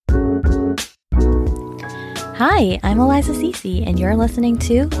Hi, I'm Eliza Cece, and you're listening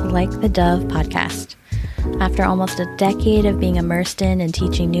to Like the Dove podcast. After almost a decade of being immersed in and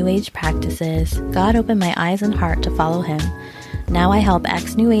teaching New Age practices, God opened my eyes and heart to follow Him. Now I help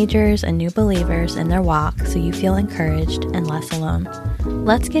ex-New Agers and new believers in their walk so you feel encouraged and less alone.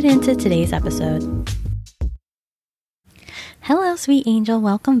 Let's get into today's episode. Hello, sweet angel.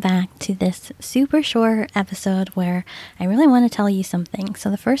 Welcome back to this super short episode where I really want to tell you something. So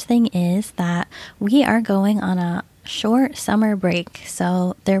the first thing is that we are going on a short summer break.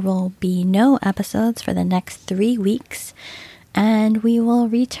 So there will be no episodes for the next 3 weeks, and we will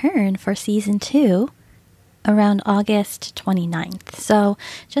return for season 2 around August 29th. So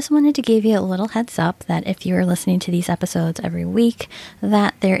just wanted to give you a little heads up that if you're listening to these episodes every week,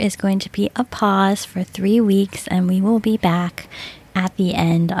 that there is going to be a pause for 3 weeks and we will be back at the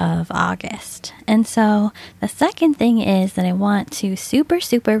end of August. And so the second thing is that I want to super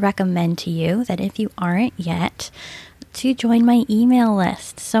recommend to you that if you aren't yet, to join my email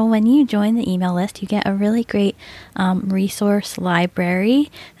list. So when you join the email list, you get a really great resource library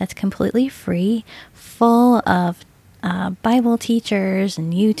that's completely free, full of Bible teachers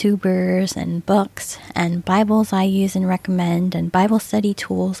and YouTubers and books and Bibles I use and recommend and Bible study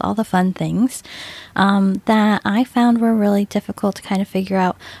tools, all the fun things that I found were really difficult to kind of figure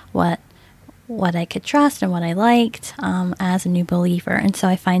out what I could trust and what I liked as a new believer. And so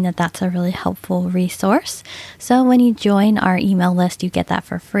I find that that's a really helpful resource. So when you join our email list, you get that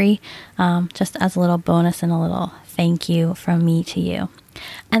for free, just as a little bonus and a little thank you from me to you.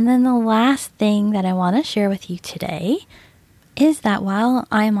 And then the last thing that I want to share with you today is that while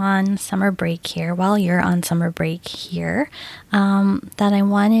I'm on summer break here, while you're on summer break here, that I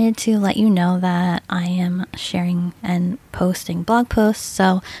wanted to let you know that I am sharing and posting blog posts.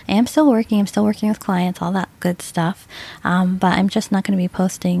 So I am still working. I'm still working with clients, all that good stuff. But I'm just not going to be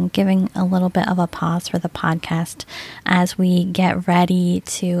posting, giving a little bit of a pause for the podcast as we get ready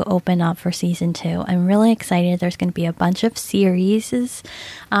to open up for season 2. I'm really excited. There's going to be a bunch of series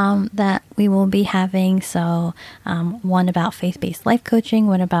that we will be having. So one about faith-based life coaching,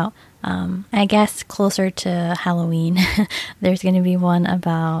 one about I guess closer to Halloween, there's going to be one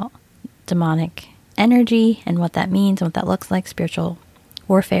about demonic energy and what that means and what that looks like, spiritual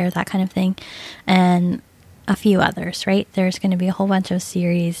warfare, that kind of thing, and a few others, right? There's going to be a whole bunch of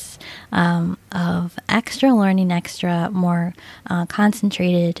series of extra learning, more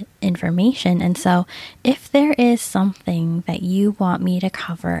concentrated information. And so if there is something that you want me to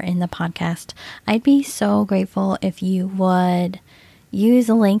cover in the podcast, I'd be so grateful if you would use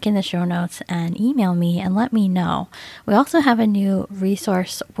a link in the show notes and email me and let me know. We also have a new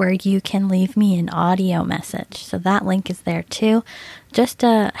resource where you can leave me an audio message. So that link is there too. Just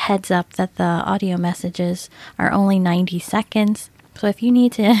a heads up that the audio messages are only 90 seconds. So if you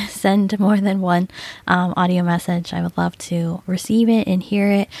need to send more than one audio message, I would love to receive it and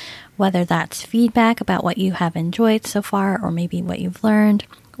hear it, whether that's feedback about what you have enjoyed so far or maybe what you've learned,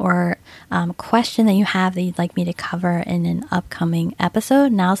 or question that you have that you'd like me to cover in an upcoming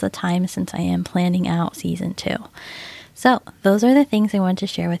episode. Now's the time, since I am planning out season 2. So those are the things I wanted to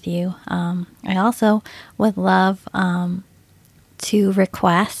share with you. I also would love to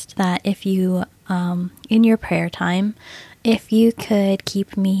request that if you, in your prayer time, if you could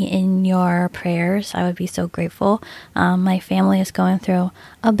keep me in your prayers, I would be so grateful. My family is going through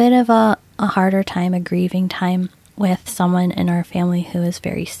a bit of a harder time, a grieving time, with someone in our family who is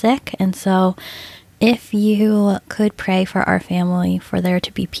very sick. And so if you could pray for our family, for there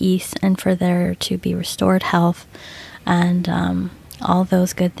to be peace and for there to be restored health and all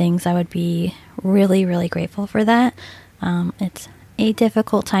those good things, I would be really grateful for that. It's a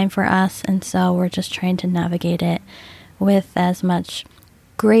difficult time for us, and so we're just trying to navigate it with as much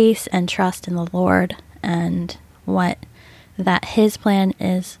grace and trust in the Lord, and that His plan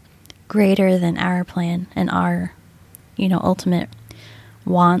is greater than our plan and our ultimate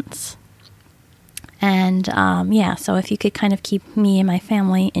wants. And so if you could kind of keep me and my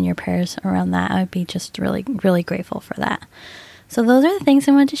family in your prayers around that, I would be just really grateful for that. So those are the things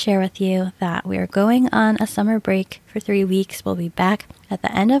I wanted to share with you, that we are going on a summer break for 3 weeks. We'll be back at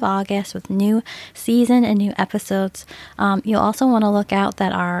the end of August with new season and new episodes. You'll also want to look out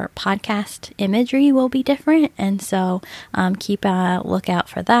that our podcast imagery will be different. And so keep a lookout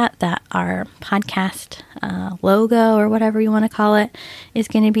for that our podcast logo, or whatever you want to call it, is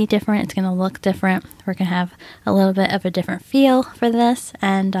going to be different. It's going to look different. We're going to have a little bit of a different feel for this.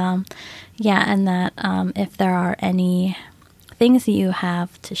 And and that if there are any things that you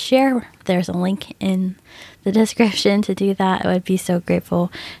have to share, there's a link in the description to do that. I would be so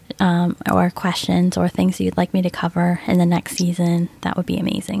grateful. Or questions or things you'd like me to cover in the next season, that would be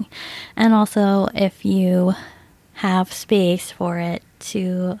amazing. And also, if you have space for it,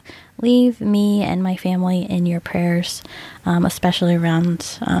 to leave me and my family in your prayers, especially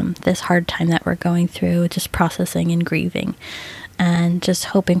around this hard time that we're going through, just processing and grieving, and just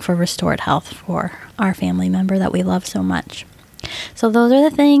hoping for restored health for our family member that we love so much. So those are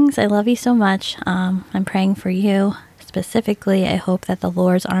the things. I love you so much. I'm praying for you. Specifically, I hope that the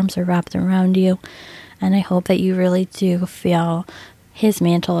Lord's arms are wrapped around you, and I hope that you really do feel His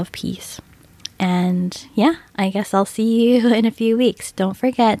mantle of peace. And yeah, I guess I'll see you in a few weeks. Don't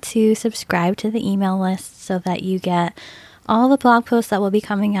forget to subscribe to the email list so that you get all the blog posts that will be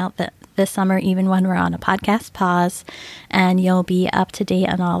coming out this summer, even when we're on a podcast pause, and you'll be up to date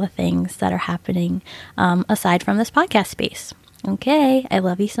on all the things that are happening aside from this podcast space. Okay, I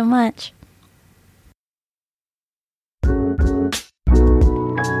love you so much.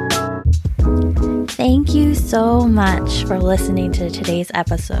 Thank you so much for listening to today's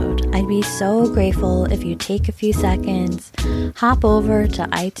episode. I'd be so grateful if you take a few seconds, hop over to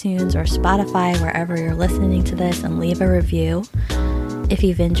iTunes or Spotify, wherever you're listening to this, and leave a review if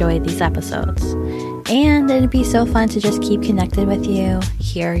you've enjoyed these episodes. And it'd be so fun to just keep connected with you,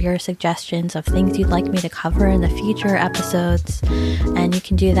 hear your suggestions of things you'd like me to cover in the future episodes. And you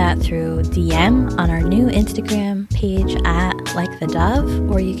can do that through DM on our new Instagram page at Like the Dove,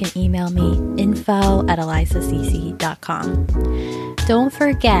 or you can email me info@elizacc.com. Don't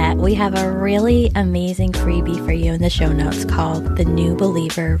forget, we have a really amazing freebie for you in the show notes called the New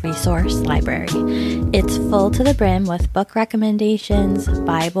Believer Resource Library. It's full to the brim with book recommendations,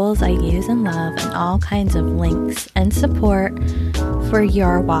 Bibles I use and love, and all kinds of links and support for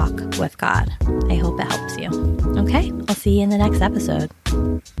your walk with God. I hope it helps you. Okay, I'll see you in the next episode.